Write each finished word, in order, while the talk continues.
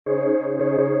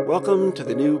Welcome to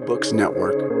the New Books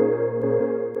Network.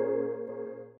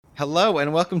 Hello,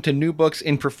 and welcome to New Books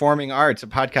in Performing Arts, a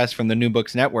podcast from the New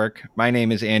Books Network. My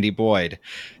name is Andy Boyd.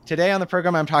 Today on the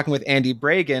program, I'm talking with Andy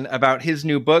Bragan about his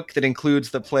new book that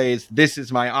includes the plays This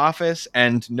Is My Office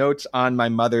and Notes on My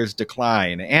Mother's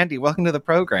Decline. Andy, welcome to the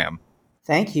program.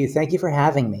 Thank you. Thank you for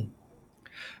having me.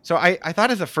 So I thought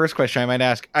as a first question I might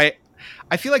ask,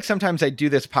 I feel like sometimes I do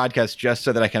this podcast just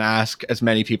so that I can ask as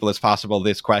many people as possible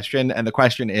this question. And the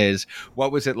question is,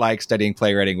 what was it like studying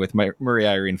playwriting with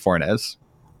Maria Irene Fornes?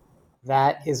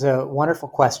 That is a wonderful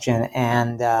question.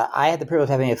 And I had the privilege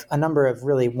of having a number of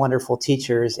really wonderful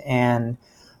teachers. And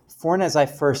Fornes I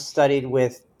first studied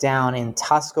with down in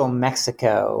Taxco,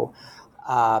 Mexico.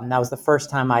 That was the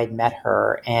first time I'd met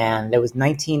her. And it was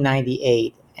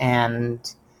 1998.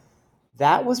 And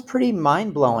that was pretty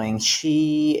mind-blowing.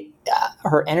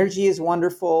 Her energy is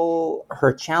wonderful.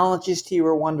 Her challenges to you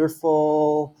are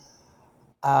wonderful.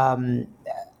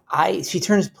 She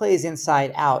turns plays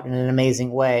inside out in an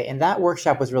amazing way. And that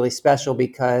workshop was really special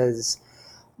because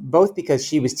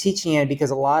she was teaching it,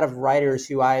 because a lot of writers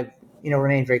who I've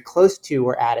remained very close to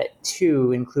were at it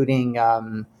too, including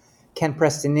Ken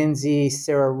Prestininzi,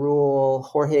 Sarah Rule,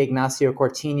 Jorge Ignacio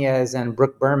Cortinez, and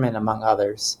Brooke Berman, among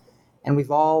others. And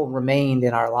we've all remained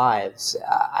in our lives.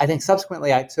 I think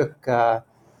subsequently I took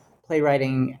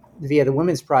playwriting via the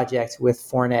Women's Project with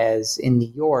Fornes in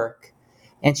New York.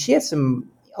 And she had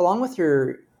along with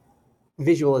her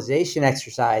visualization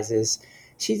exercises,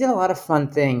 she did a lot of fun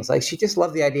things. Like, she just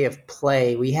loved the idea of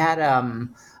play. We had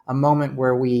a moment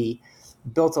where we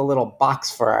built a little box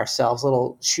for ourselves, a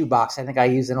little shoebox. I think I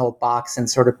used an old box and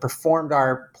sort of performed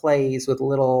our plays with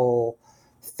little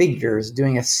figures,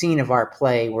 doing a scene of our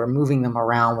play. We're moving them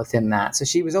around within that. So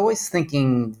she was always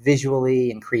thinking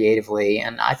visually and creatively,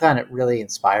 and I found it really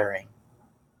inspiring.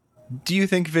 Do you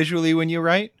think visually when you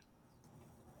write?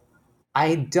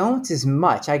 I don't as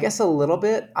much. I guess a little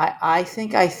bit. I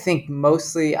think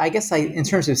mostly, in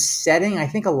terms of setting, I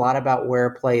think a lot about where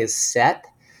a play is set.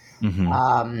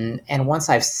 Mm-hmm. And once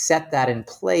I've set that in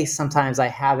place, sometimes I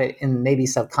have it in maybe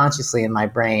subconsciously in my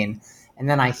brain. And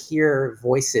then I hear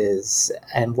voices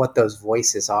and what those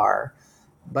voices are.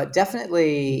 But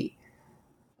definitely,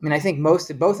 I think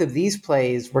both of these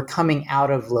plays were coming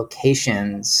out of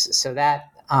locations. So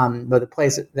that, the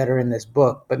plays that are in this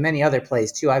book, but many other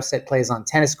plays too. I've set plays on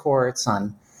tennis courts,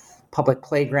 on public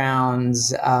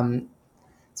playgrounds.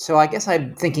 So I guess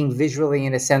I'm thinking visually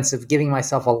in a sense of giving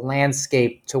myself a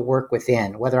landscape to work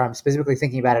within. Whether I'm specifically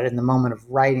thinking about it in the moment of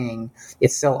writing,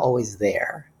 it's still always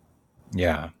there.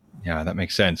 Yeah, that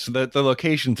makes sense. So the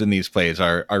locations in these plays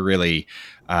are really,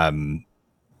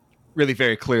 really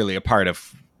very clearly a part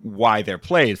of why they're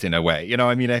plays in a way.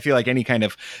 I feel like any kind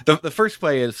of the first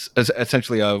play is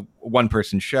essentially a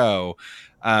one-person show,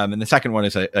 and the second one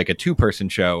is like a two-person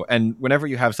show. And whenever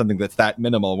you have something that's that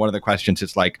minimal, one of the questions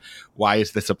is like, why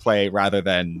is this a play rather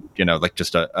than like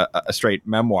just a straight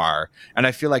memoir? And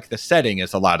I feel like the setting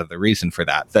is a lot of the reason for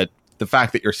that the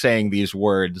fact that you're saying these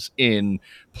words in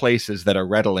places that are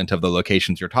redolent of the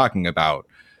locations you're talking about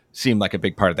seem like a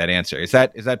big part of that answer. Is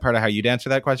that part of how you'd answer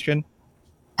that question?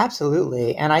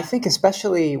 Absolutely. And I think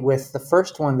especially with the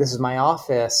first one, This Is My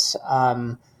Office,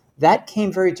 that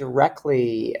came very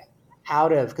directly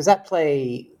out of, because that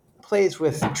play plays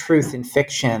with truth and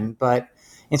fiction. But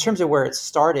in terms of where it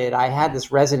started, I had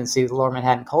this residency with the Lower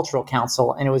Manhattan Cultural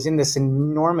Council, and it was in this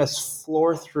enormous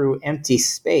floor-through empty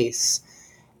space.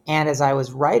 And as I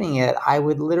was writing it, I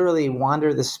would literally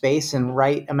wander the space and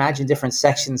imagine different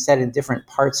sections set in different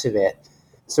parts of it.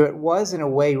 So it was, in a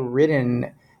way,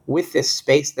 written with this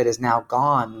space that is now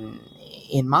gone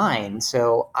in mind.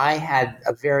 So I had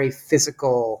a very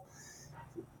physical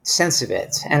sense of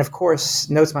it. And of course,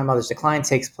 Notes on My Mother's Decline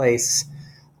takes place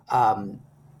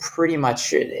pretty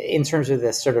much, in terms of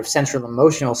the sort of central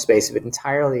emotional space of it,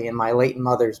 entirely in my late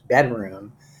mother's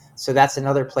bedroom. So that's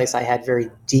another place I had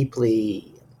very deeply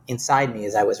inside me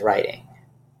as I was writing.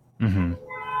 Mm-hmm.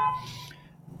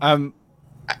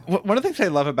 One of the things I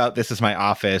love about This Is My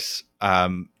Office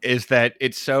is that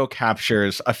it so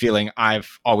captures a feeling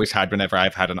I've always had whenever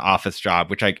I've had an office job,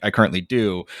 which I currently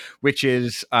do, which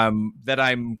is that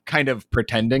I'm kind of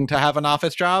pretending to have an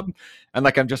office job. And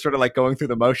like, I'm just sort of like going through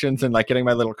the motions and like getting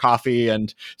my little coffee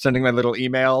and sending my little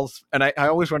emails. And I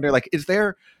always wonder, like,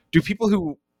 do people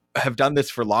who have done this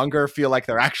for longer feel like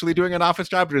they're actually doing an office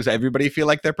job, or does everybody feel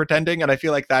like they're pretending? And I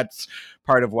feel like that's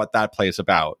part of what that play is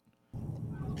about.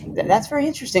 That's very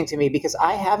interesting to me, because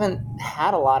I haven't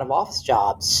had a lot of office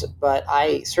jobs, but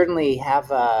I certainly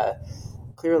have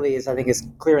clearly, as I think is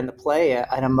clear in the play,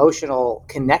 an emotional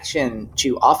connection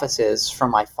to offices from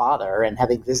my father and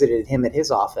having visited him at his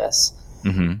office.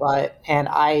 Mm-hmm. And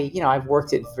I've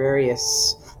worked at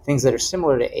various things that are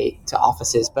similar to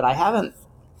offices, but I haven't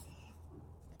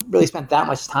really spent that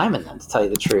much time in them, to tell you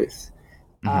the truth.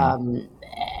 Mm-hmm.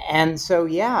 And so,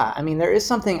 yeah, I mean, there is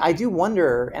something I do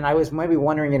wonder, and I was maybe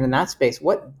wondering it in that space.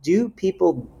 What do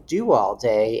people do all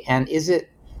day, and is it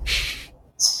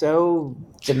so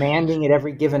demanding at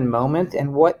every given moment?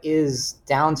 And what is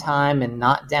downtime and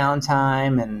not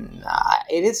downtime? And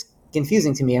it is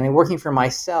confusing to me. I mean, working for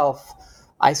myself,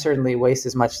 I certainly waste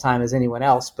as much time as anyone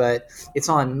else, but it's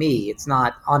on me. It's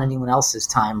not on anyone else's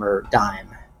time or dime.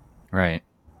 Right.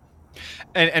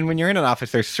 And when you're in an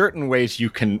office, there's certain ways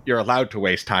you're allowed to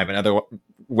waste time, and other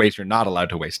ways you're not allowed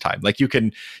to waste time. Like you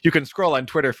can scroll on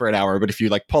Twitter for an hour, but if you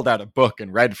like pulled out a book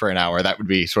and read for an hour, that would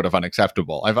be sort of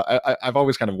unacceptable. I've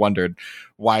always kind of wondered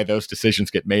why those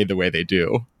decisions get made the way they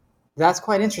do. That's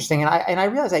quite interesting, and I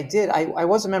realized I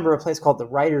was a member of a place called the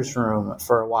Writers' Room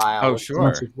for a while. Oh, With sure. a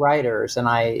bunch of writers, and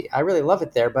I really love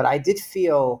it there. But I did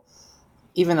feel,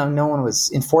 even though no one was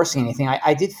enforcing anything,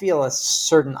 I did feel a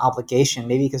certain obligation,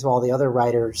 maybe because of all the other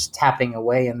writers tapping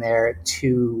away in there,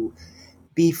 to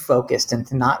be focused and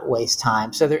to not waste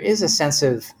time. So there is a sense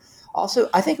of, also,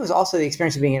 I think it was also the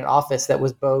experience of being in an office that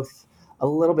was both a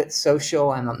little bit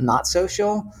social and not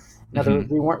social. In other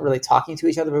words, we weren't really talking to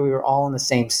each other, but we were all in the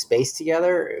same space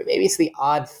together. Maybe it's the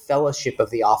odd fellowship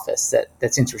of the office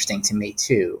that's interesting to me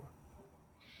too.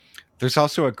 There's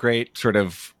also a great sort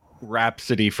of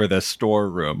rhapsody for the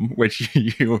storeroom, which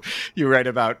you write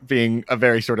about being a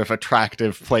very sort of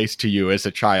attractive place to you as a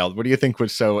child. What do you think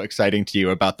was so exciting to you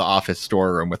about the office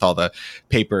storeroom with all the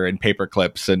paper and paper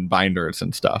clips and binders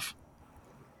and stuff?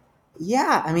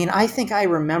 Yeah, I mean, I think I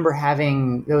remember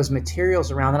having those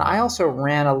materials around, and I also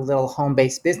ran a little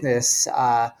home-based business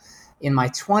in my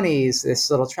 20s, this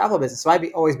little travel business. So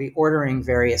I'd always be ordering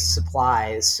various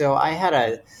supplies. So I had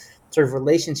a sort of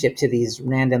relationship to these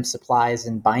random supplies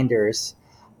and binders.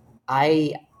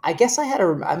 I guess I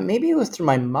had maybe it was through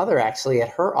my mother actually at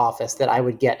her office that I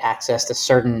would get access to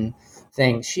certain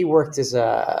things. She worked as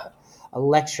a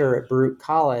lecturer at Baruch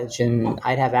College, and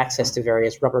I'd have access to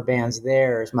various rubber bands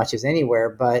there as much as anywhere.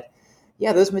 But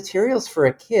yeah, those materials for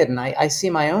a kid, and I see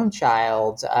my own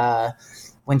child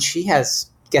when she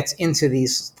gets into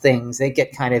these things, they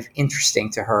get kind of interesting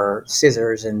to her,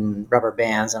 scissors and rubber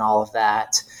bands and all of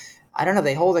that. I don't know,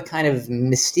 they hold a kind of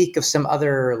mystique of some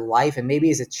other life, and maybe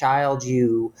as a child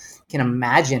you can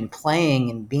imagine playing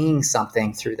and being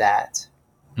something through that.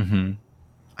 Mm-hmm.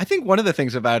 I think one of the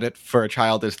things about it for a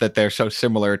child is that they're so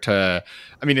similar to,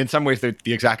 I mean, in some ways they're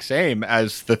the exact same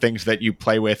as the things that you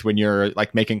play with when you're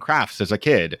like making crafts as a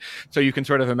kid. So you can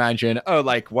sort of imagine, oh,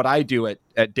 like what I do at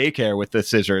daycare with the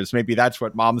scissors, maybe that's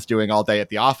what mom's doing all day at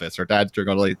the office or dad's doing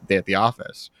all day at the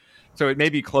office. So it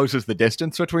maybe closes the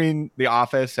distance between the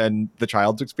office and the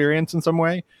child's experience in some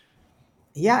way.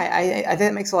 Yeah, I think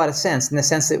that makes a lot of sense, in the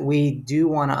sense that we do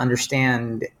want to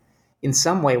understand in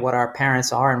some way what our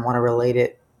parents are and want to relate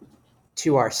it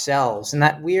to ourselves. And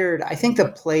that weird, I think the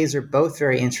plays are both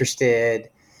very interested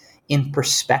in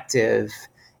perspective.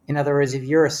 In other words, if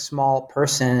you're a small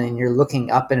person and you're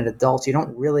looking up at an adult, you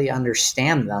don't really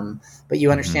understand them, but you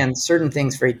understand certain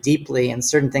things very deeply, and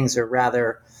certain things are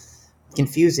rather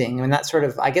confusing. I mean, that's sort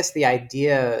of, I guess the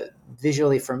idea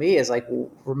visually for me is like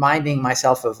reminding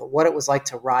myself of what it was like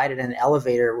to ride in an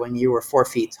elevator when you were 4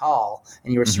 feet tall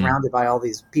and you were surrounded by all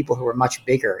these people who were much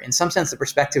bigger. In some sense, the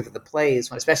perspective of the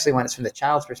plays, especially when it's from the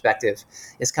child's perspective,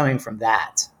 is coming from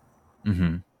that.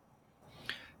 Mm-hmm.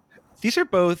 These are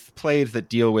both plays that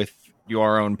deal with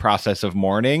your own process of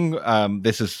mourning.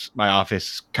 This Is My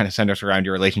Office kind of centers around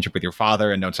your relationship with your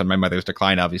father, and Notes on My Mother's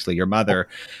Decline, obviously your mother.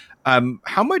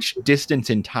 How much distance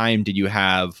in time did you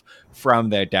have from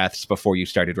their deaths before you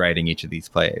started writing each of these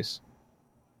plays?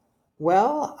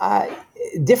 Well,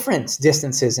 different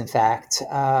distances, in fact.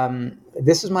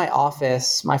 This Is My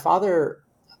Office. My father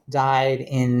died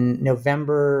in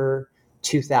November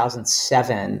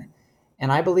 2007.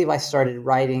 And I believe I started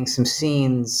writing some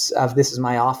scenes of This Is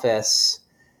My Office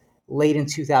late in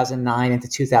 2009 into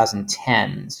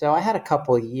 2010. So I had a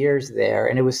couple of years there,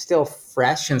 and it was still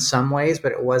fresh in some ways,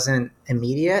 but it wasn't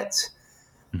immediate.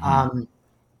 And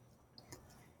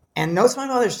Notes My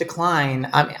Mother's Decline,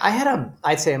 I mean, I had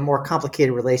I'd say a more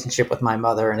complicated relationship with my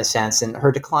mother in a sense. And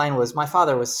her decline was, my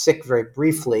father was sick very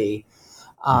briefly,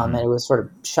 and it was sort of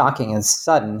shocking and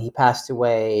sudden. He passed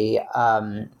away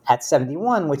at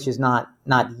 71, which is not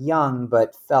young,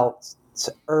 but felt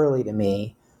early to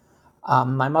me.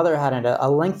 My mother had a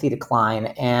lengthy decline,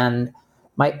 and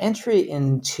my entry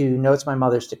into Notes My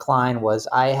Mother's Decline was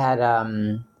I had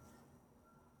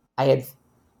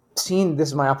seen This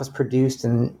Is My Office produced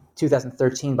in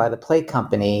 2013 by the Play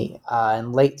Company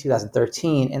in late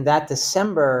 2013. In that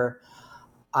December,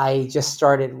 I just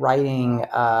started writing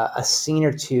a scene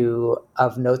or two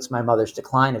of Notes My Mother's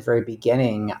Decline at the very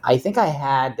beginning. I think I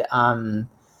had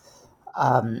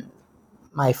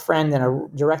my friend and a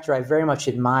director I very much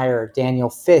admire, Daniel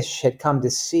Fish, had come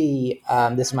to see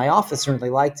This is My Office and really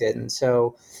liked it. And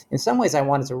so in some ways I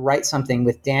wanted to write something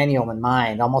with Daniel in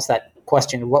mind, almost that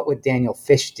question, what would Daniel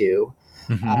Fish do?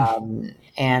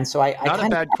 And so I Not a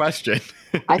bad question.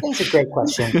 I think it's a great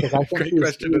question, because I think great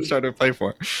question to start to play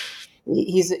for.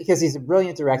 Because he's a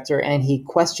brilliant director and he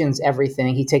questions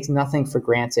everything. He takes nothing for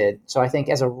granted. So I think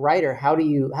as a writer, how do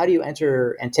you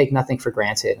enter and take nothing for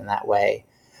granted in that way?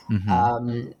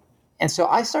 And so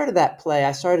I started that play.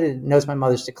 I started Notes My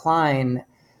Mother's Decline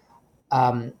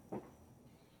at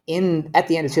the end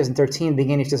of 2013,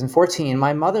 beginning of 2014.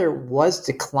 My mother was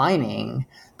declining,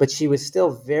 but she was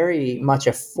still very much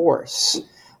a force.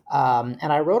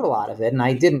 And I wrote a lot of it, and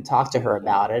I didn't talk to her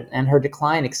about it. And her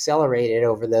decline accelerated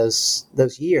over those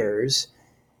years.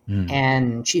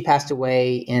 And she passed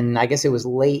away in, I guess it was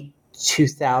late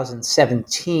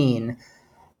 2017.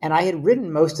 And I had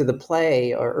written most of the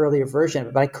play or earlier version of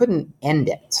it, but I couldn't end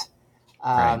it.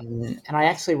 And I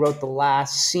actually wrote the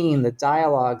last scene, the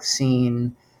dialogue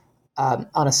scene, on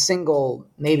a single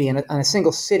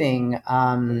sitting,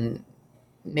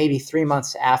 maybe 3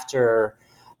 months after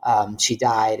she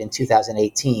died in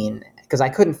 2018, because I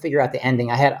couldn't figure out the ending.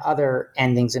 I had other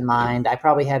endings in mind. I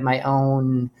probably had my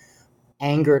own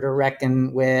anger to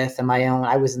reckon with, and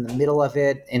I was in the middle of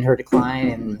it in her decline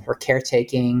and her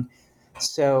caretaking.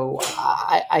 So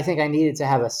I think I needed to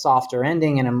have a softer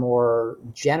ending and a more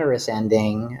generous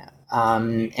ending.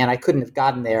 And I couldn't have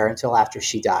gotten there until after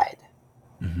she died.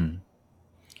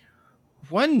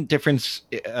 One difference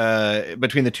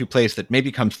between the two plays that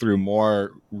maybe comes through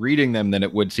more reading them than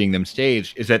it would seeing them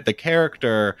staged is that the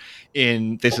character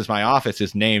in This Is My Office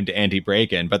is named Andy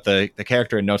Bragan, but the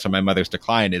character in Notes on My Mother's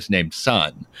Decline is named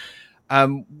Son.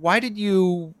 Why did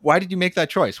you make that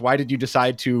choice? Why did you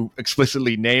decide to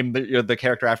explicitly name the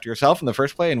character after yourself in the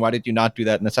first play, and why did you not do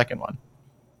that in the second one?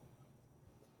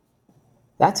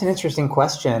 That's an interesting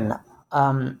question.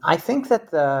 I think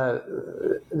that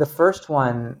the first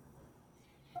one,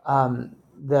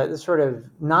 the sort of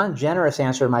non-generous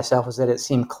answer to myself was that it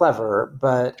seemed clever,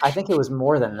 but I think it was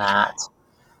more than that.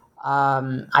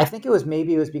 I think it was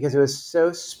because it was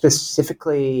so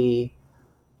specifically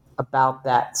about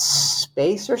that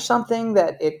space or something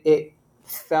that it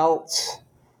felt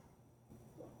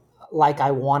like I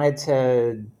wanted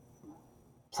to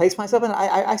place myself in.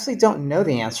 I actually don't know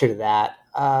the answer to that.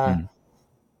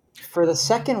 For the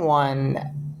second one,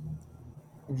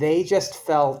 they just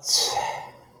felt,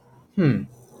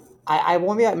 I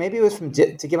won't be. Maybe it was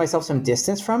to give myself some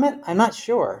distance from it. I'm not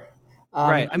sure.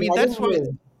 Right. I mean,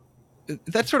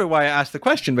 that's sort of why I asked the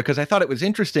question, because I thought it was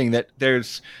interesting that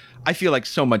I feel like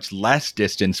so much less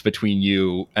distance between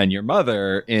you and your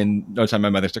mother in Notes on My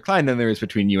Mother's Decline than there is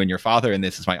between you and your father in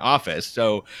This Is My Office.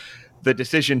 So the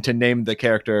decision to name the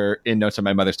character in Notes on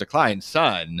My Mother's Decline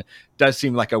Son does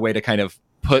seem like a way to kind of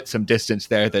put some distance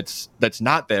there that's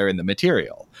not there in the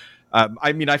material.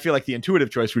 I mean, I feel like the intuitive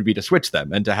choice would be to switch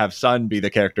them and to have Son be the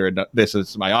character in This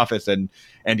Is My Office and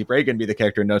Andy Bragan be the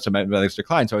character in Notes on My Mother's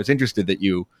Decline. So I was interested that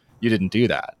you didn't do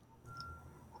that.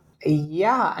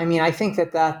 Yeah, I mean, I think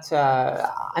that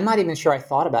I'm not even sure I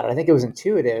thought about it. I think it was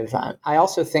intuitive. I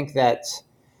also think that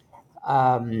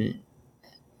I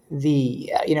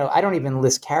don't even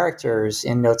list characters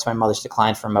in Notes My Mother's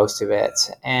Decline for most of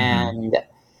it. And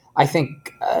I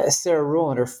think Sarah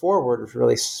Ruhl in her foreword was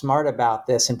really smart about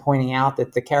this and pointing out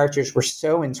that the characters were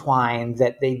so entwined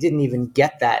that they didn't even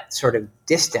get that sort of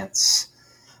distance.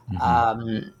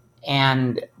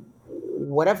 And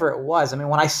whatever it was, I mean,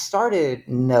 when I started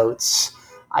Notes,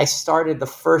 I started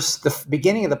the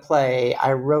beginning of the play,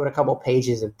 I wrote a couple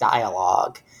pages of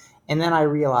dialogue. And then I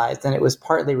realized, and it was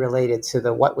partly related to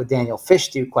the what would Daniel Fish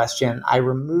do question, I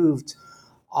removed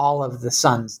all of the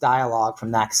Son's dialogue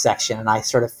from that section, and I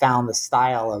sort of found the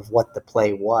style of what the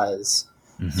play was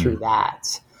through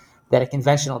that a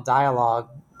conventional dialogue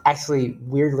actually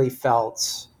weirdly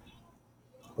felt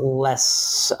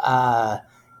less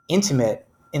intimate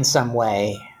in some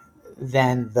way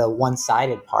than the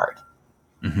one-sided part.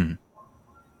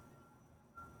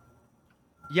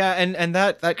 Yeah, and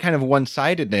that kind of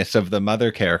one-sidedness of the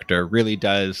mother character really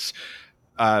does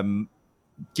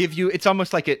give you, it's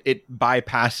almost like it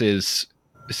bypasses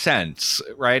sense,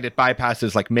 right? It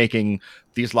bypasses like making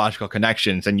these logical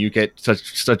connections, and you get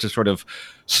such a sort of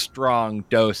strong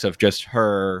dose of just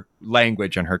her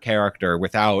language and her character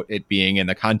without it being in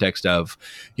the context of,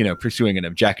 pursuing an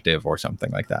objective or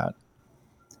something like that.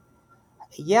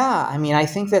 Yeah, I mean, I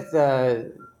think that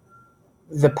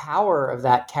the power of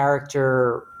that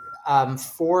character,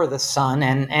 for the son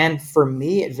and for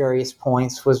me at various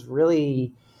points, was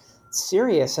really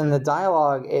serious, and the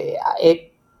dialogue, it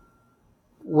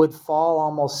would fall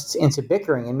almost into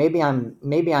bickering. And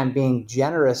maybe I'm being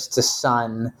generous to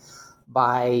Son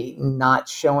by not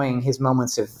showing his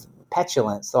moments of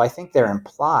petulance, though I think they're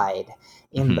implied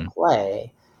in the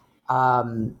play.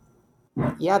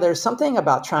 Yeah, there's something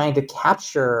about trying to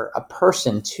capture a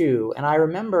person too. And I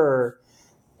remember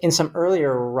in some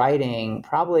earlier writing,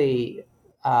 probably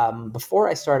before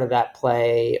I started that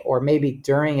play, or maybe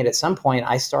during it at some point,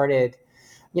 I started,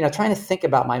 trying to think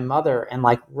about my mother and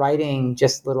like writing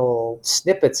just little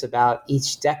snippets about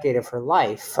each decade of her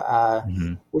life,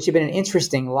 which had been an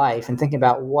interesting life, and thinking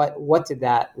about what did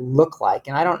that look like.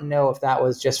 And I don't know if that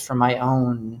was just from my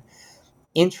own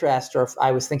interest or if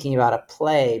I was thinking about a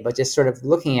play, but just sort of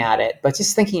looking at it, but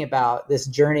just thinking about this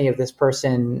journey of this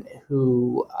person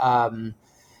who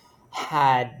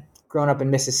had grown up in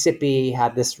Mississippi,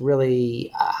 had this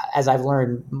really, as I've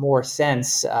learned more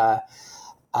since,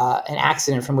 an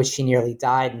accident from which she nearly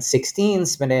died in 16,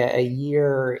 spent a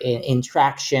year in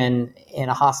traction in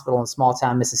a hospital in small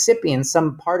town Mississippi, and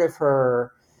some part of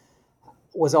her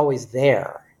was always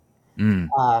there.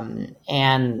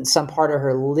 And some part of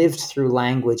her lived through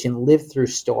language and lived through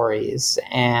stories.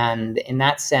 And in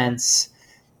that sense,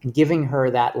 giving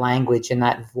her that language and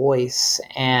that voice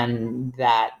and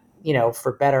that,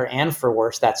 for better and for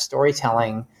worse, that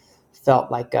storytelling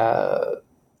felt like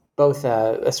both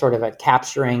a sort of a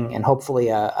capturing and hopefully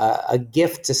a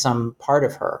gift to some part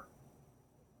of her.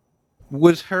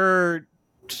 Was her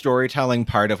storytelling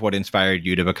part of what inspired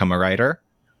you to become a writer?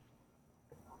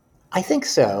 I think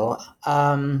so.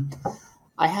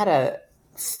 I had a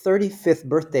 35th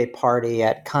birthday party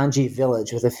at Kanji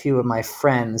Village with a few of my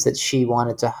friends that she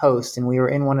wanted to host, and we were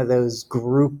in one of those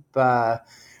group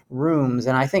rooms.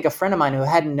 And I think a friend of mine who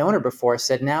hadn't known her before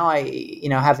said, now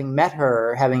having met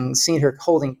her, having seen her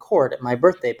holding court at my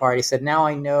birthday party, said, now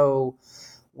I know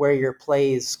where your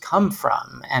plays come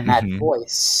from and that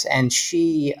voice. And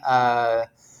she, I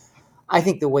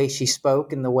think the way she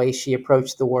spoke and the way she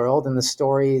approached the world and the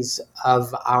stories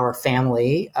of our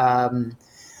family,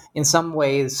 in some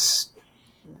ways,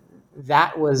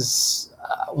 that was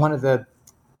one of the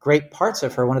great parts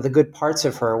of her. One of the good parts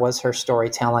of her was her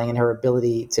storytelling and her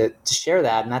ability to share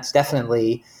that. And that's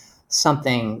definitely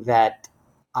something that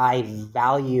I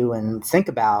value and think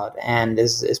about and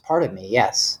is part of me.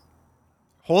 Yes.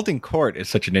 Holding court is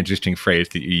such an interesting phrase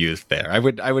that you used there. I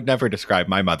would never describe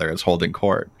my mother as holding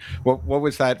court. What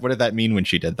was that? What did that mean when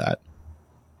she did that?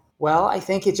 Well, I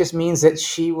think it just means that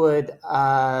she would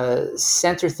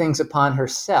center things upon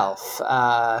herself,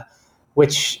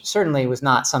 which certainly was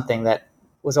not something that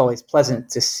was always pleasant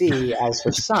to see as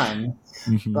her son.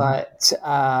 But,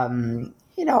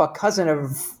 a cousin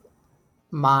of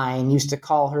mine used to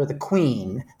call her the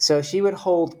queen. So she would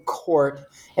hold court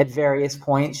at various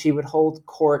points. She would hold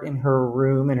court in her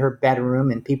room, in her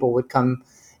bedroom, and people would come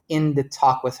in to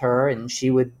talk with her, and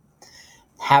she would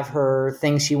have her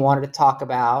things she wanted to talk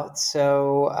about.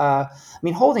 So,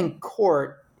 holding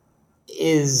court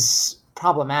is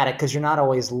problematic because you're not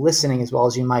always listening as well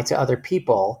as you might to other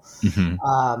people,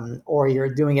 or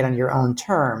you're doing it on your own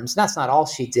terms. That's not all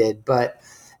she did, but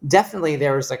definitely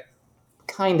there was a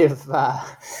kind of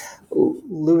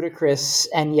ludicrous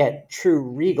and yet true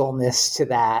regalness to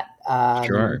that,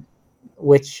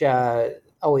 which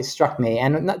always struck me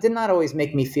and did not always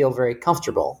make me feel very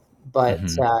comfortable, but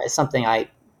it's something I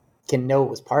can know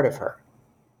was part of her.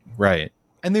 Right.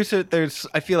 And there's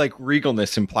I feel like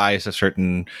regalness implies a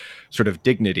certain sort of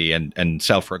dignity and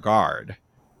self-regard.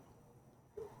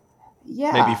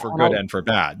 Yeah. Maybe for good and for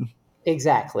bad.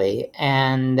 Exactly.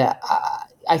 And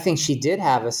I think she did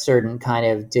have a certain kind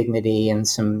of dignity and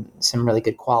some really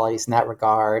good qualities in that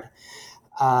regard.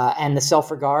 And the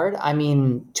self-regard,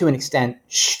 to an extent,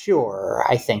 sure,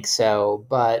 I think so.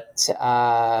 But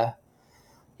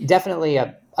definitely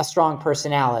a strong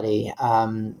personality,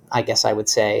 I guess I would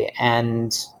say.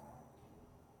 And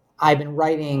I've been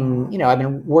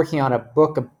working on a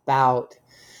book about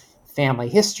family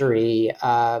history.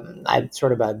 I've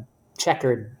sort of a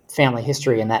checkered family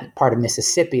history in that part of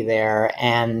Mississippi there.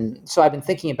 And so I've been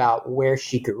thinking about where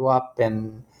she grew up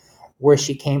and where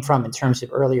she came from in terms of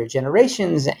earlier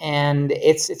generations. And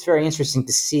it's very interesting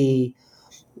to see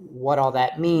what all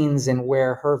that means and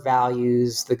where her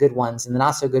values, the good ones and the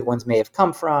not so good ones, may have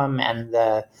come from, and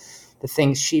the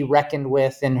things she reckoned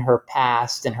with in her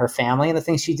past and her family, and the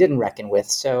things she didn't reckon with.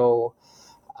 So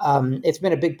it's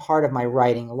been a big part of my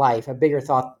writing life, a bigger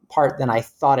part than I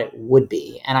thought it would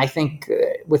be. And I think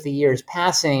with the years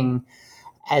passing,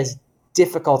 as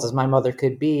difficult as my mother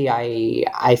could be,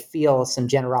 I feel some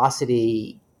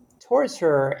generosity towards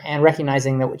her, and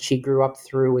recognizing that what she grew up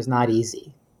through was not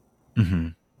easy. Mm-hmm.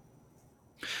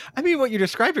 I mean, what you're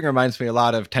describing reminds me a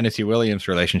lot of Tennessee Williams'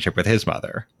 relationship with his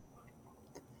mother.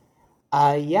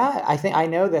 Yeah, I think I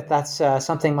know that's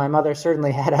something my mother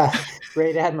certainly had a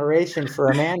great admiration for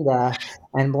Amanda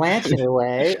and Blanche in a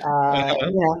way.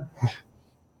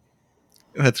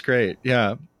 That's great.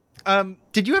 Yeah.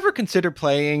 Did you ever consider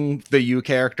playing the you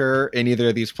character in either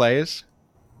of these plays?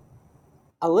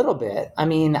 A little bit. I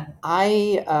mean,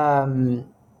 I'm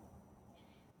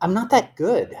not that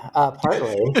good,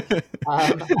 partly.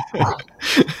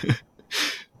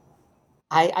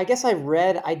 I guess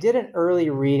I did an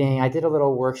early reading. I did a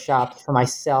little workshop for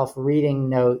myself, reading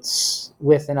notes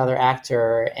with another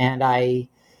actor, and I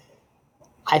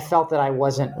felt that I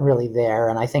wasn't really there,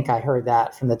 and I think I heard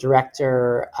that from the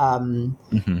director.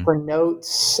 For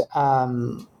notes,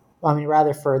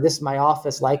 for This Is My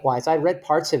Office, likewise, I read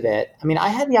parts of it. I mean, I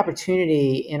had the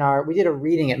opportunity we did a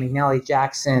reading at McNally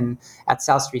Jackson at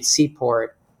South Street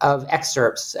Seaport of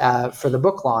excerpts for the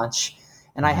book launch.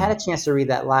 And I had a chance to read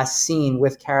that last scene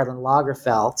with Carolyn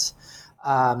Lagerfeld,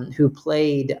 who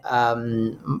played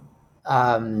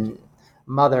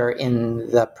Mother in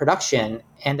the production.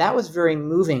 And that was very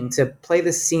moving, to play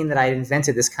this scene that I had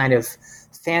invented, this kind of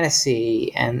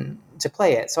fantasy, and to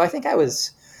play it. So I think I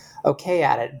was okay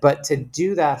at it. But to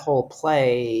do that whole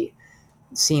play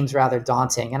seems rather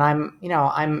daunting. And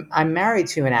I'm married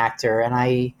to an actor, and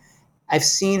I've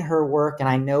seen her work, and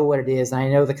I know what it is, and I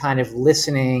know the kind of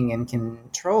listening and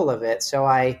control of it. So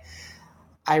I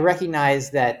recognize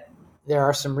that there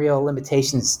are some real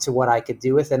limitations to what I could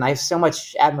do with it. And I have so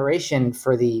much admiration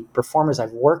for the performers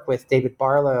I've worked with, David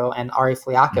Barlow and Ari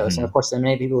Fliakos, and of course the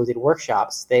many people who did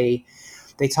workshops. They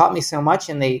taught me so much,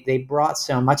 and they brought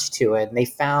so much to it, and they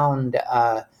found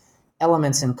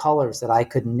elements and colors that I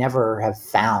could never have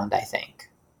found, I think.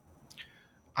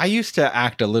 I used to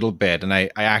act a little bit, and I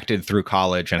acted through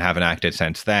college and haven't acted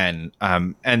since then.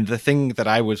 And the thing that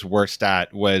I was worst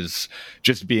at was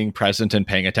just being present and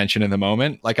paying attention in the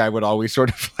moment. Like, I would always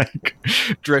sort of like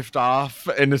drift off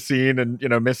in a scene and,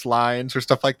 miss lines or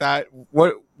stuff like that.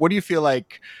 What do you feel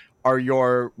like are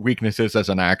your weaknesses as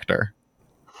an actor?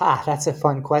 That's a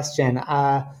fun question.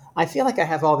 I feel like I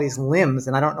have all these limbs,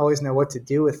 and I don't always know what to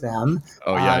do with them.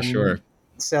 Oh, yeah, sure.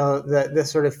 So the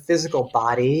sort of physical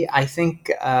body, I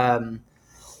think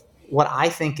what I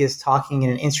think is talking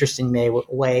in an interesting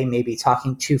way, maybe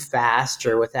talking too fast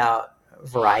or without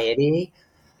variety.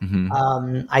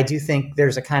 Mm-hmm. I do think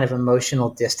there's a kind of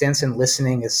emotional distance, and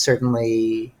listening is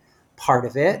certainly part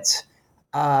of it.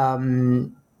 There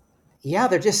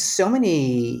are just so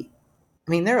many.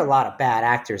 I mean, there are a lot of bad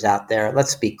actors out there,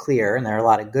 let's be clear, and there are a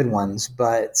lot of good ones,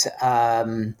 but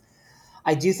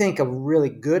I do think a really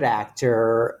good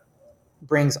actor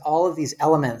brings all of these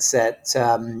elements that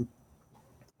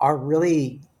are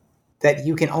really, that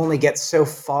you can only get so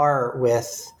far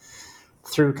with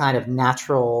through kind of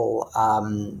natural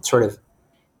sort of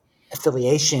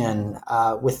affiliation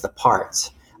with the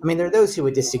part. I mean, there are those who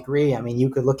would disagree. I mean, you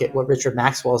could look at what Richard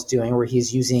Maxwell is doing, where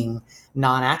he's using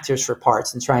non-actors for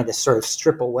parts and trying to sort of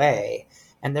strip away.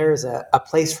 And there's a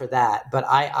place for that. But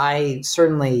I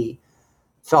certainly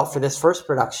felt for this first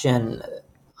production,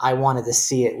 I wanted to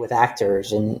see it with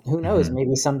actors. And who knows,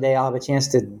 maybe someday I'll have a chance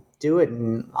to do it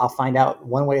and I'll find out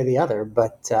one way or the other.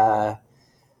 But I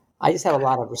just have a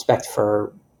lot of respect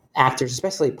for actors,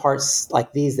 especially parts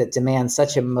like these that demand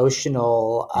such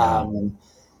emotional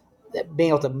being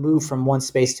able to move from one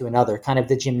space to another. Kind of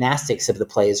the gymnastics of the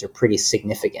plays are pretty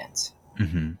significant.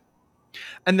 Mm-hmm.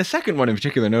 And the second one in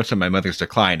particular, Notes on My Mother's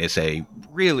Decline, is a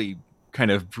really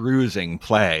kind of bruising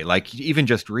play. Like, even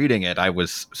just reading it, I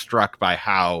was struck by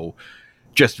how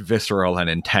just visceral and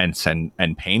intense and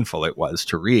painful it was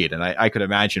to read. And I could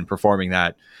imagine performing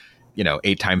that,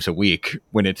 8 times a week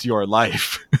when it's your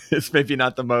life is maybe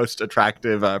not the most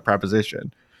attractive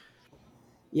proposition.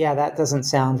 Yeah, that doesn't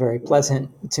sound very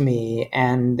pleasant to me.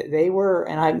 And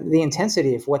the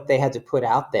intensity of what they had to put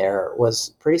out there was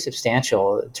pretty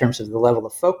substantial in terms of the level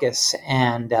of focus.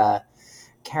 And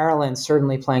Carolyn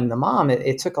certainly playing the mom,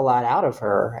 it took a lot out of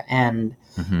her. And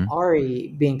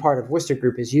Ari, being part of Wooster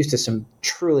Group, is used to some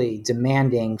truly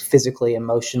demanding physical,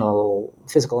 emotional,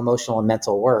 and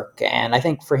mental work. And I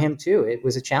think for him too, it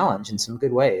was a challenge in some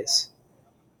good ways.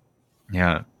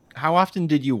 Yeah. How often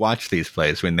did you watch these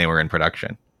plays when they were in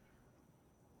production?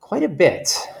 Quite a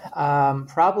bit.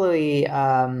 Probably.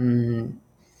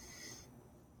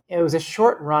 It was a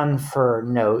short run for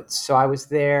Notes, so I was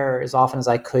there as often as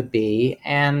I could be.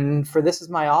 And for This Is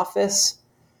My Office,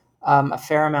 a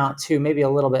fair amount too, maybe a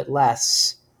little bit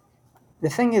less. The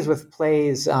thing is with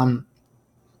plays,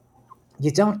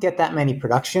 you don't get that many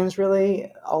productions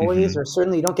really always, or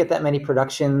certainly you don't get that many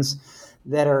productions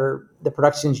that are the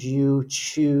productions you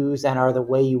choose and are the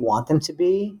way you want them to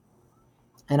be.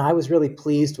 And I was really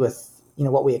pleased with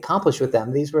what we accomplished with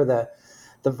them. These were the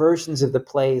versions of the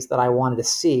plays that I wanted to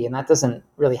see, and that doesn't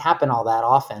really happen all that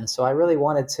often. So I really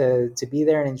wanted to be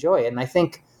there and enjoy it. And I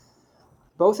think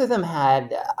both of them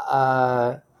had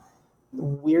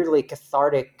weirdly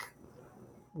cathartic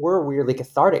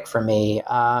for me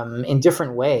in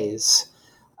different ways,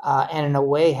 and in a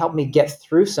way helped me get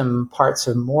through some parts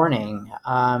of mourning.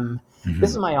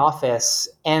 This Is My Office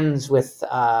ends with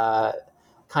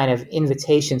kind of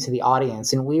invitation to the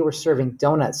audience, and we were serving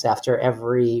donuts after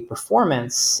every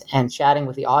performance and chatting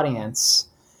with the audience,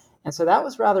 and so that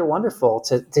was rather wonderful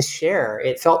to share.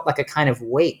 It felt like a kind of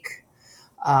wake,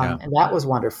 and that was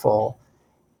wonderful.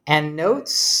 And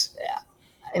Notes,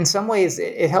 in some ways,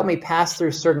 it helped me pass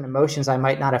through certain emotions I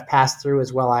might not have passed through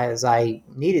as well as I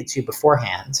needed to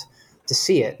beforehand, to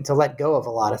see it and to let go of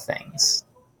a lot of things.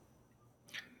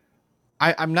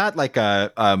 I'm not like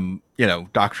a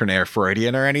doctrinaire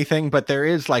Freudian or anything, but there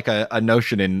is like a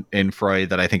notion in Freud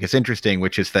that I think is interesting,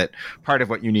 which is that part of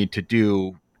what you need to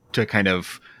do to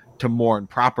mourn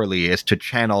properly is to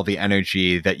channel the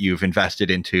energy that you've invested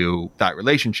into that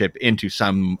relationship into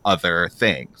some other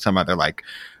thing, some other like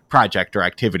project or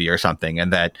activity or something.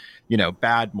 And that,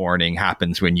 bad mourning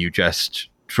happens when you just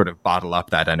sort of bottle up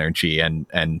that energy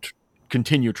and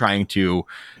continue trying to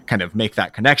kind of make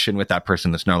that connection with that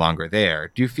person that's no longer there.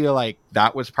 Do you feel like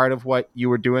that was part of what you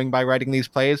were doing by writing these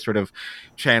plays, sort of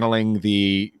channeling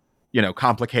the,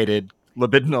 complicated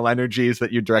libidinal energies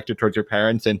that you directed towards your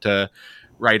parents into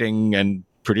writing and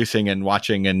producing and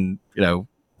watching and,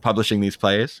 publishing these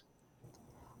plays?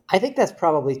 I think that's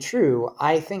probably true.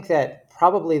 I think that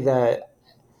probably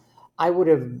I would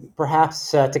have perhaps,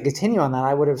 to continue on that,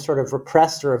 I would have sort of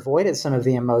repressed or avoided some of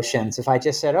the emotions. If I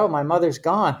just said, oh, my mother's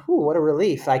gone, ooh, what a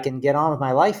relief, I can get on with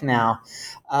my life now.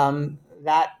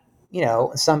 That, there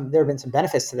have been some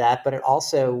benefits to that, but it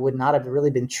also would not have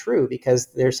really been true because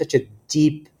there's such a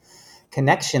deep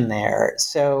connection there.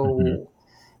 So,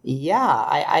 yeah,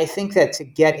 I think that to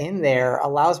get in there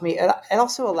it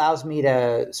also allows me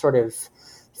to sort of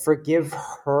forgive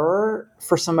her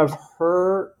for some of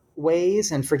her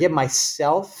ways and forgive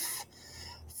myself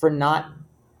for not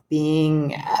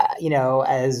being,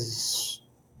 as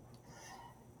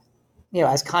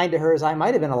kind to her as I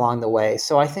might have been along the way.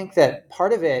 So I think that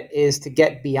part of it is to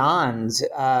get beyond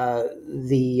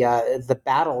the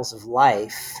battles of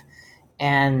life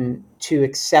and to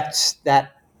accept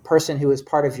that person who was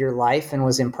part of your life and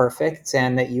was imperfect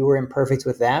and that you were imperfect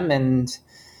with them, and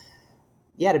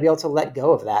to be able to let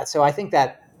go of that. So I think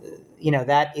that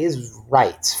that is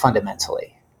right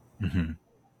fundamentally.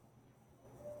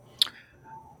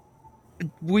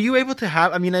 Were you able to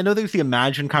have, I know there's the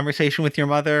imagined conversation with your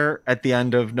mother at the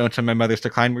end of Notes on My Mother's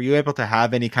Decline. Were you able to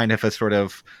have any kind of a sort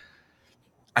of,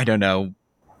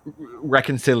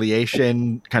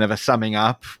 reconciliation, kind of a summing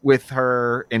up with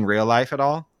her in real life at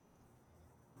all?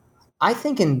 I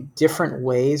think in different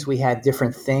ways we had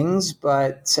different things,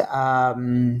 but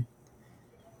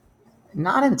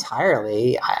not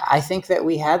entirely. I think that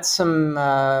we had some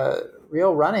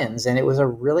real run-ins, and it was a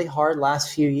really hard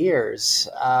last few years.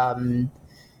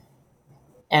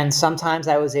 And sometimes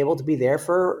I was able to be there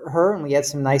for her, and we had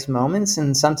some nice moments,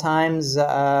 and sometimes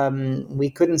we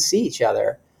couldn't see each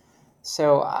other.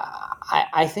 So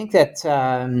I think that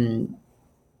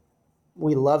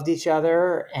we loved each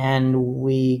other, and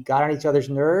we got on each other's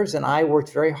nerves, and I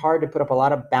worked very hard to put up a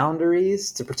lot of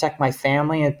boundaries to protect my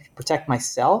family and protect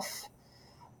myself.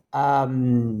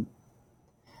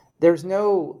 There's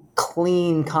no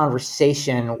clean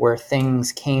conversation where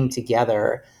things came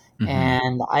together.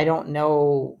 And I don't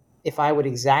know if I would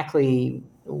exactly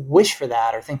wish for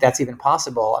that or think that's even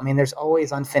possible. There's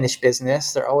always unfinished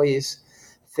business. There are always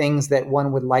things that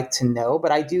one would like to know,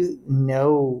 but I do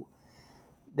know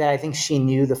that I think she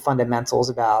knew the fundamentals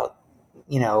about,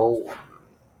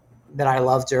 that I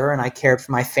loved her and I cared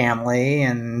for my family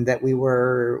and that we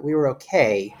were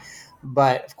okay.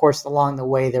 But of course, along the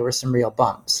way, there were some real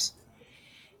bumps.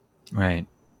 Right.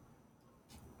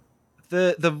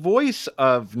 The voice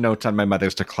of Notes on My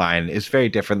Mother's Decline is very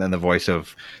different than the voice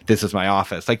of This Is My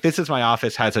Office. Like, This Is My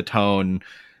Office has a tone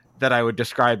that I would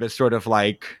describe as sort of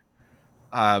like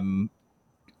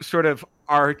sort of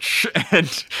arch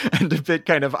and a bit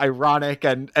kind of ironic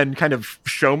and kind of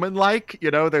showman like.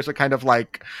 There's a kind of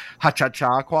like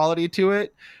ha-cha-cha quality to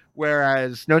it,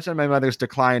 whereas Notes on My Mother's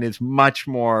Decline is much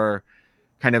more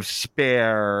kind of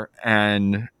spare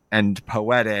and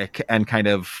poetic and kind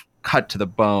of cut to the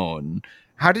bone.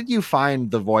 How did you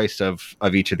find the voice of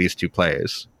each of these two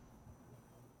plays?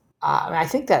 I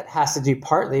think that has to do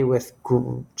partly with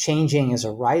changing as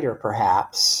a writer,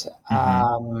 perhaps.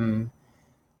 Mm-hmm.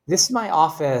 This is My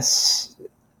Office.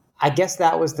 I guess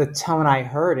that was the tone I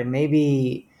heard, and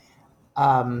maybe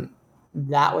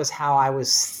that was how I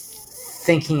was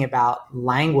thinking about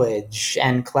language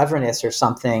and cleverness or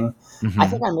something. Mm-hmm. I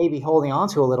think I may be holding on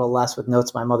to a little less with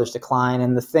Notes on My Mother's Decline,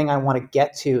 and the thing I want to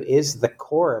get to is the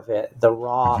core of it, the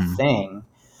raw thing.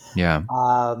 Yeah.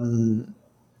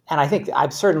 And I think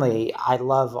I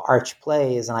love arch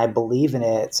plays and I believe in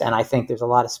it. And I think there's a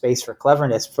lot of space for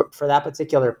cleverness. For that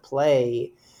particular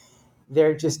play,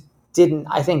 there just didn't,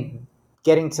 I think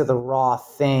getting to the raw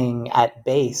thing at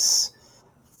base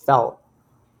felt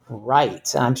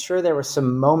right. And I'm sure there were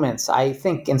some moments, I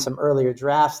think in some earlier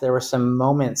drafts, there were some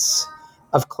moments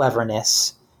of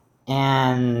cleverness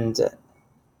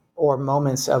or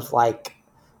moments of like,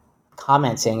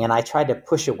 commenting, and I tried to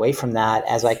push away from that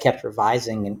as I kept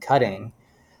revising and cutting.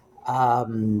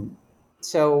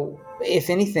 So if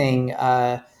anything,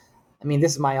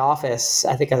 This is My Office,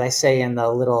 I think, as I say in the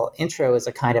little intro, is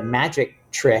a kind of magic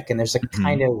trick, and there's a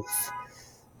kind of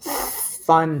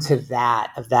fun to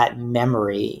that, of that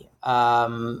memory.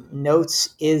 Notes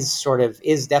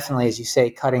is definitely, as you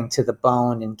say, cutting to the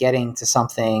bone and getting to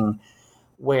something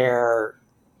where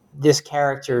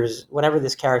whatever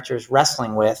this character is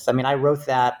wrestling with. I wrote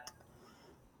that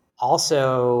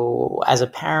also as a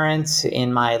parent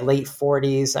in my late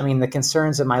 40s. The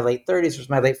concerns of my late 30s versus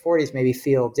my late 40s maybe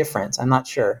feel different. I'm not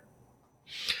sure.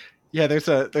 Yeah, there's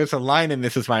a line in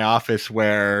This Is My Office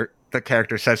where the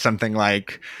character says something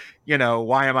like,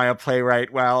 why am I a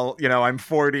playwright? Well, I'm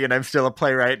 40 and I'm still a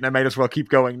playwright and I might as well keep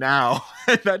going now.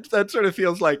 that sort of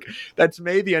feels like that's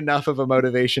maybe enough of a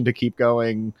motivation to keep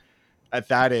going at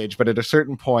that age. But at a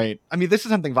certain point, this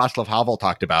is something Václav Havel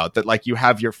talked about, that like you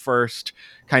have your first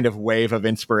kind of wave of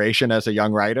inspiration as a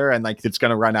young writer and like it's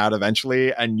going to run out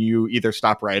eventually and you either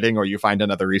stop writing or you find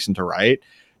another reason to write.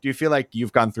 Do you feel like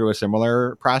you've gone through a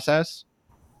similar process?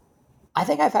 I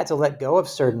think I've had to let go of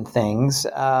certain things.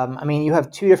 You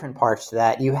have two different parts to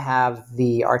that. You have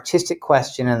the artistic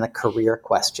question and the career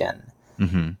question.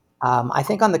 Mm-hmm. I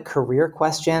think on the career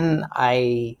question,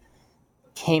 I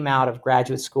came out of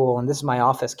graduate school, and This Is My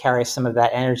Office carries some of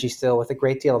that energy still, with a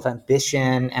great deal of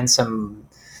ambition and some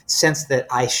sense that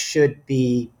I should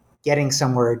be getting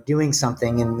somewhere, doing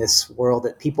something in this world,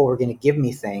 that people were going to give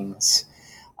me things.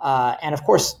 And of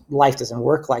course, life doesn't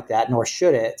work like that, nor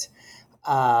should it.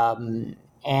 And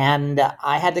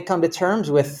I had to come to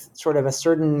terms with sort of a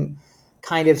certain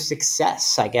kind of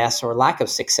success, I guess, or lack of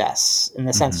success, in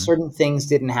the sense certain things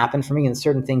didn't happen for me and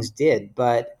certain things did.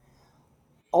 But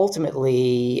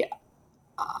ultimately,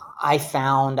 I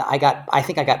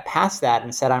think I got past that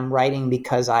and said, I'm writing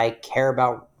because I care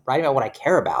about writing about what I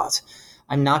care about.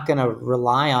 I'm not going to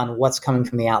rely on what's coming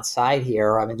from the outside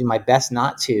here. I'm going to do my best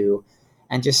not to.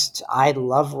 And I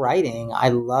love writing. I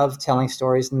love telling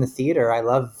stories in the theater. I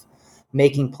love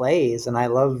making plays, and I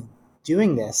love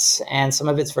doing this. And some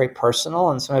of it's very personal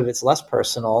and some of it's less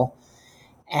personal.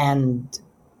 And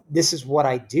this is what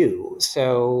I do.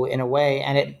 So in a way,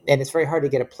 and it's very hard to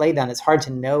get a play done. It's hard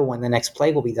to know when the next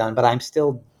play will be done, but I'm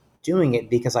still doing it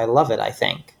because I love it, I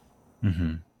think.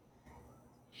 Mm-hmm.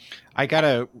 I got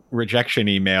a rejection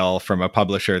email from a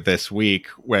publisher this week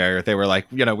where they were like,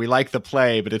 we like the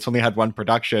play, but it's only had one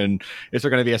production. Is there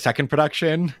going to be a second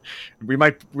production? We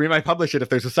might publish it if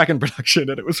there's a second production.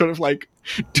 And it was sort of like,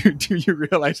 do you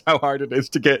realize how hard it is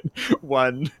to get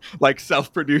one like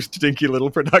self-produced dinky little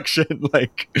production?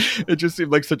 Like, it just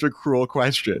seemed like such a cruel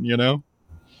question,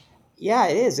 Yeah,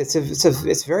 it is.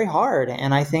 It's very hard,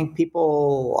 and I think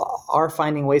people are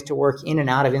finding ways to work in and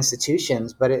out of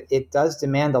institutions, but it does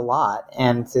demand a lot,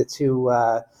 and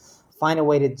to find a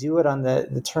way to do it on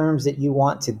the terms that you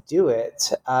want to do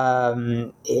it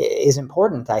is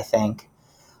important, I think.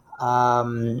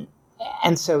 And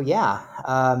so,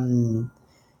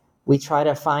 we try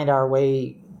to find our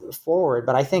way forward,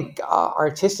 but I think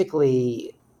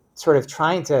artistically, sort of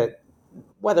trying to,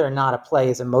 whether or not a play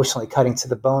is emotionally cutting to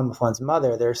the bone with one's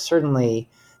mother, there's certainly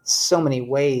so many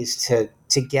ways to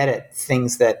get at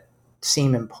things that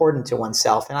seem important to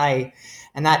oneself. And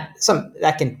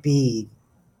that can be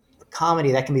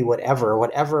comedy, that can be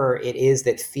whatever it is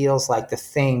that feels like the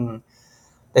thing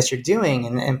that you're doing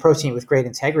and approaching it with great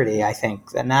integrity, I think,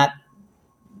 and that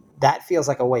feels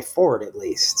like a way forward, at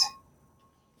least.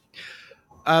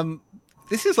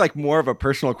 This is like more of a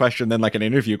personal question than like an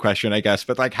interview question, I guess.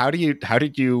 But like, how did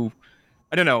you?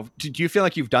 I don't know. Do you feel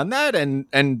like you've done that?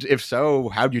 And if so,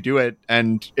 how do you do it?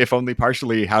 And if only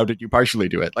partially, how did you partially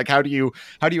do it? Like, how do you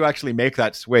actually make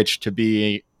that switch to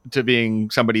being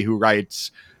somebody who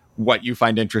writes what you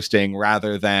find interesting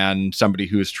rather than somebody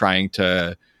who's trying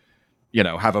to,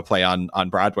 have a play on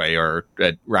Broadway or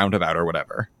at Roundabout or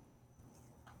whatever?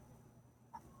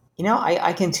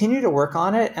 I continue to work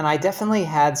on it, and I definitely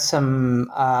had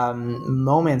some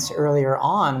moments earlier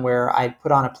on where I'd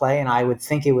put on a play and I would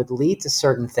think it would lead to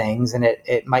certain things, and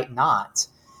it might not.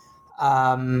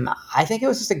 I think it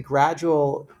was just a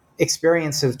gradual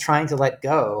experience of trying to let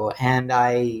go, and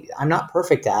I'm not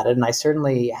perfect at it, and I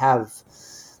certainly have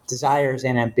desires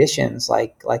and ambitions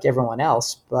like everyone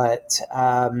else, but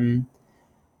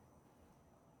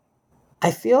I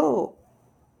feel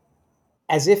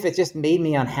as if it just made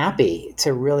me unhappy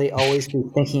to really always be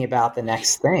thinking about the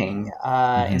next thing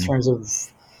in terms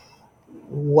of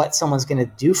what someone's going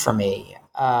to do for me.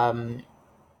 And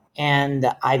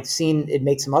I've seen it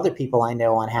make some other people I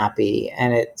know unhappy,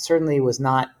 and it certainly was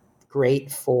not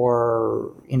great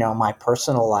for, my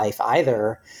personal life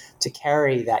either, to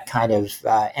carry that kind of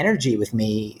energy with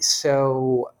me.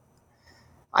 So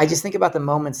I just think about the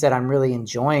moments that I'm really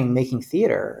enjoying making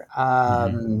theater.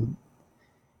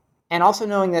 And also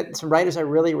knowing that some writers I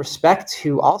really respect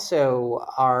who also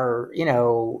are,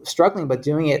 struggling, but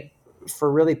doing it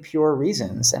for really pure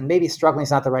reasons. And maybe struggling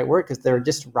is not the right word, because they're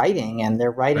just writing, and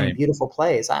they're writing Right. beautiful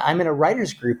plays. I'm in a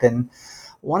writer's group, and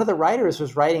one of the writers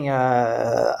was writing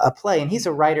a play, and he's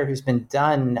a writer who's been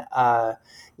done,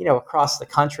 across the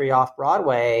country off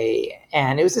Broadway.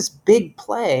 And it was this big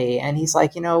play. And he's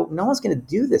like, no one's going to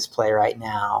do this play right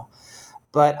now,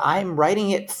 but I'm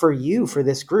writing it for you, for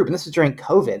this group. And this is during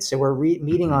COVID. So we're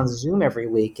meeting on Zoom every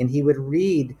week, and we would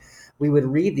read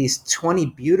these 20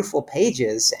 beautiful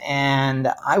pages.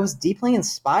 And I was deeply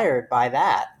inspired by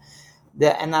that.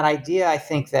 And that idea, I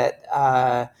think that,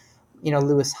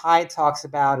 Lewis Hyde talks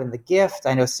about in The Gift.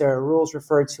 I know Sarah Ruhl's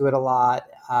referred to it a lot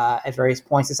at various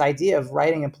points. This idea of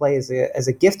writing a play as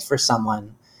a gift for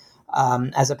someone,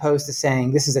 as opposed to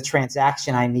saying, this is a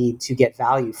transaction I need to get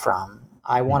value from.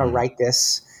 I want to write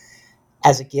this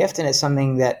as a gift, and it's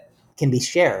something that can be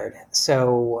shared.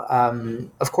 So,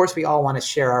 of course, we all want to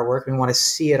share our work. We want to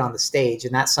see it on the stage,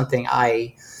 and that's something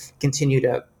I continue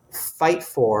to fight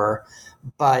for.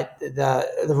 But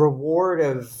the reward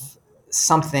of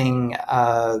something,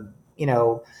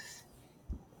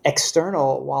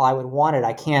 external, while I would want it,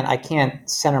 I can't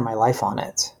center my life on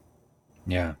it.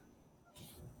 Yeah.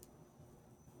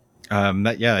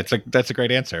 That's a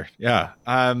great answer. Yeah.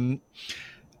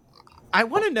 I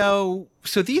want to know,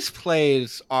 so these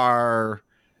plays are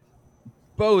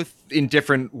both in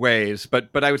different ways, but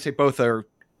I would say both are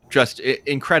just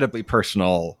incredibly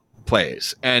personal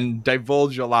plays and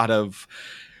divulge a lot of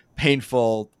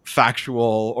painful,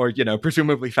 factual, or,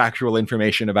 presumably factual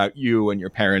information about you and your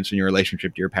parents and your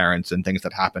relationship to your parents and things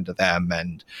that happened to them,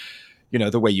 and,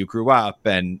 the way you grew up,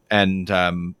 and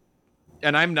I'm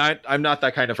not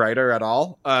that kind of writer at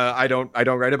all. I don't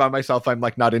write about myself. I'm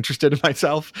like not interested in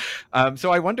myself.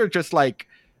 So I wonder, just like,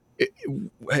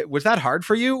 was that hard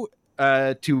for you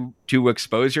to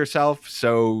expose yourself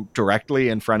so directly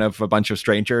in front of a bunch of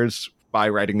strangers by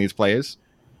writing these plays?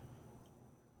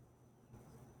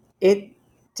 It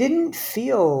didn't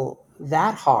feel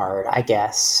that hard, I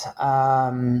guess.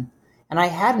 And I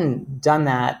hadn't done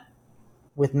that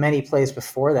with many plays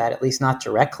before that, at least not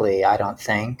directly, I don't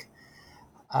think.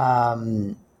 I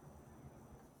mean,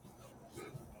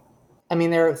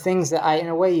 there are things that in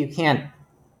a way, you can't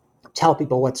tell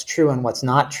people what's true and what's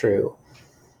not true.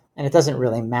 And it doesn't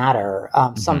really matter.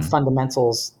 Some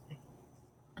fundamentals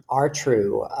are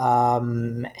true.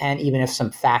 And even if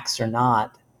some facts are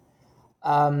not.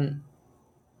 And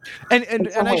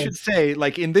I should say,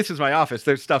 like, in This Is My Office,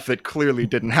 there's stuff that clearly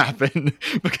didn't happen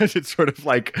because it's sort of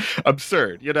like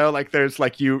absurd, like there's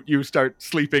like you start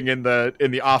sleeping in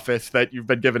the office that you've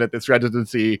been given at this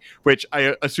residency, which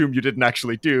I assume you didn't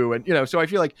actually do. And, so I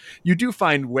feel like you do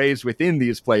find ways within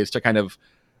these plays to kind of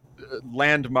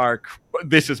landmark,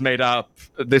 this is made up,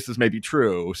 this is maybe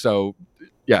true. So,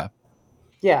 yeah.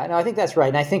 Yeah, no, I think that's right.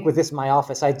 And I think with This Is My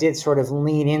Office, I did sort of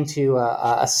lean into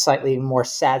a slightly more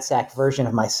sad sack version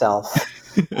of myself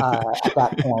at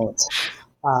that point.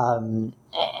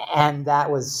 And that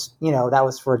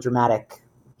was for dramatic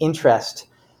interest.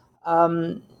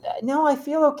 No, I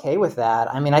feel okay with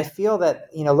that. I mean, I feel that,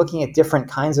 looking at different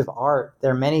kinds of art,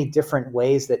 there are many different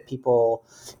ways that people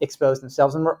expose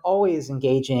themselves. And we're always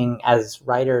engaging as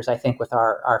writers, I think, with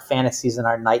our fantasies and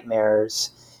our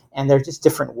nightmares. And there are just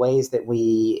different ways that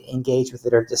we engage with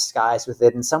it or disguise with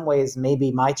it. In some ways,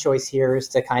 maybe my choice here is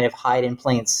to kind of hide in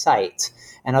plain sight,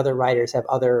 and other writers have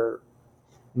other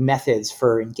methods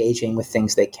for engaging with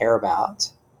things they care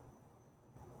about.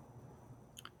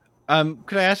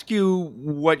 Could I ask you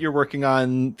what you're working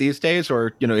on these days,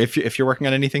 or if you're working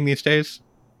on anything these days?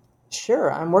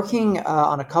 Sure, I'm working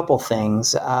on a couple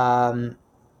things. I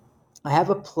have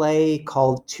a play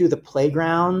called To the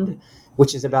Playground,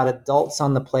 which is about adults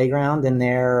on the playground and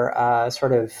their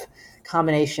sort of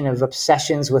combination of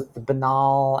obsessions with the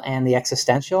banal and the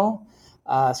existential,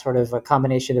 sort of a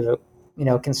combination of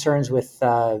concerns with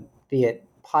be it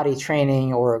potty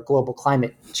training or global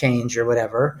climate change or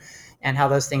whatever, and how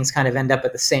those things kind of end up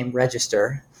at the same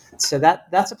register. So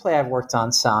that's a play I've worked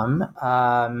on some.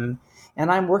 And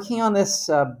I'm working on this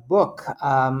book,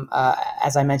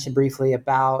 as I mentioned briefly,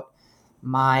 about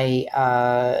my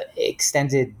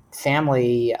extended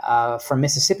family from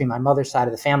Mississippi. My mother's side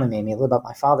of the family made me live up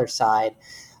my father's side.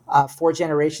 4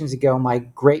 generations ago, my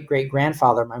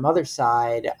great-great-grandfather, my mother's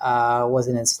side, was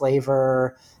an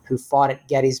enslaver who fought at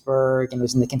Gettysburg and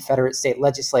was in the Confederate state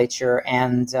legislature.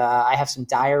 And I have some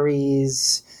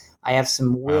diaries. I have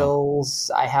some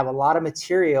wills. Wow. I have a lot of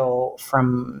material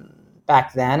from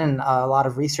back then and a lot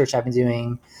of research I've been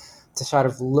doing to sort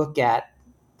of look at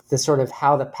the sort of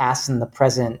how the past and the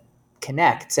present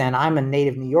connect. And I'm a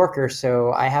native New Yorker,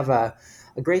 so I have a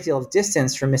great deal of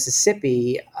distance from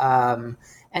Mississippi. And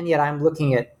yet I'm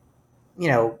looking at,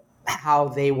 how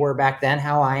they were back then,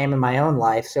 how I am in my own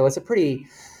life. So it's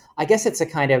I guess it's a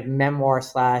kind of memoir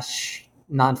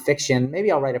 / nonfiction.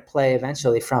 Maybe I'll write a play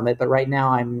eventually from it, but right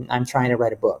now I'm trying to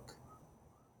write a book.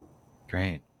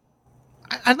 Great.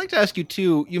 I'd like to ask you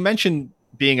too, you mentioned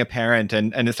being a parent,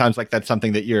 and it sounds like that's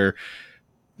something that you're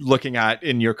looking at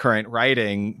in your current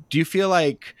writing. Do you feel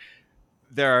like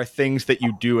there are things that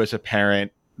you do as a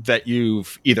parent that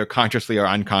you've either consciously or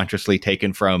unconsciously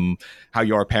taken from how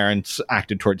your parents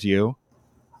acted towards you?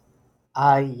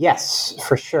 Yes,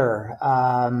 for sure.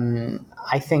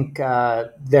 I think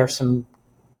there's some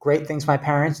great things my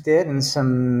parents did and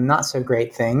some not so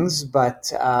great things,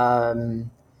 but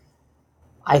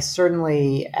I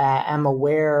certainly am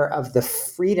aware of the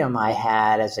freedom I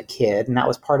had as a kid, and that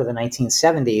was part of the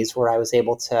 1970s, where I was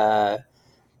able to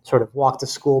sort of walk to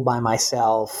school by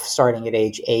myself starting at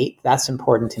age 8. That's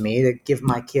important to me, to give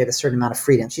my kid a certain amount of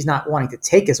freedom. She's not wanting to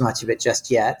take as much of it just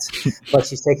yet, but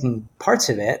she's taking parts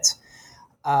of it.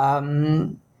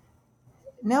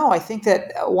 No, I think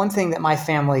that one thing that my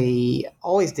family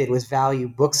always did was value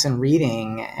books and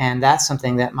reading, and that's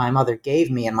something that my mother gave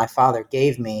me and my father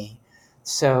gave me.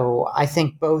 So I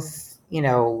think both,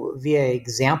 via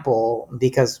example,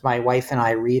 because my wife and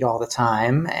I read all the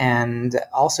time, and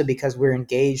also because we're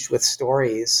engaged with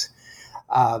stories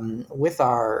with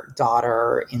our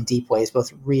daughter in deep ways,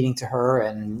 both reading to her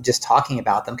and just talking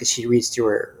about them, because she reads to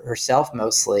herself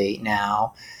mostly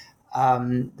now.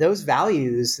 Those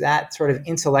values, that sort of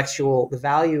intellectual, the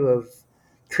value of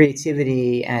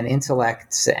creativity and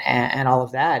intellect and all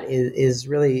of that is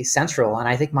really central. And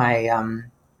I think my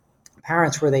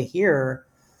parents, were they here,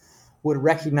 would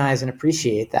recognize and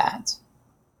appreciate that.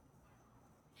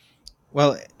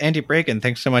 Well, Andy Bragen,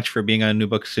 thanks so much for being on New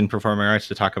Books in Performing Arts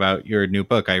to talk about your new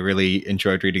book. I really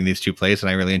enjoyed reading these 2 plays,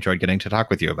 and I really enjoyed getting to talk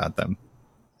with you about them.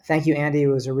 Thank you, Andy. It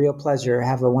was a real pleasure.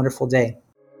 Have a wonderful day.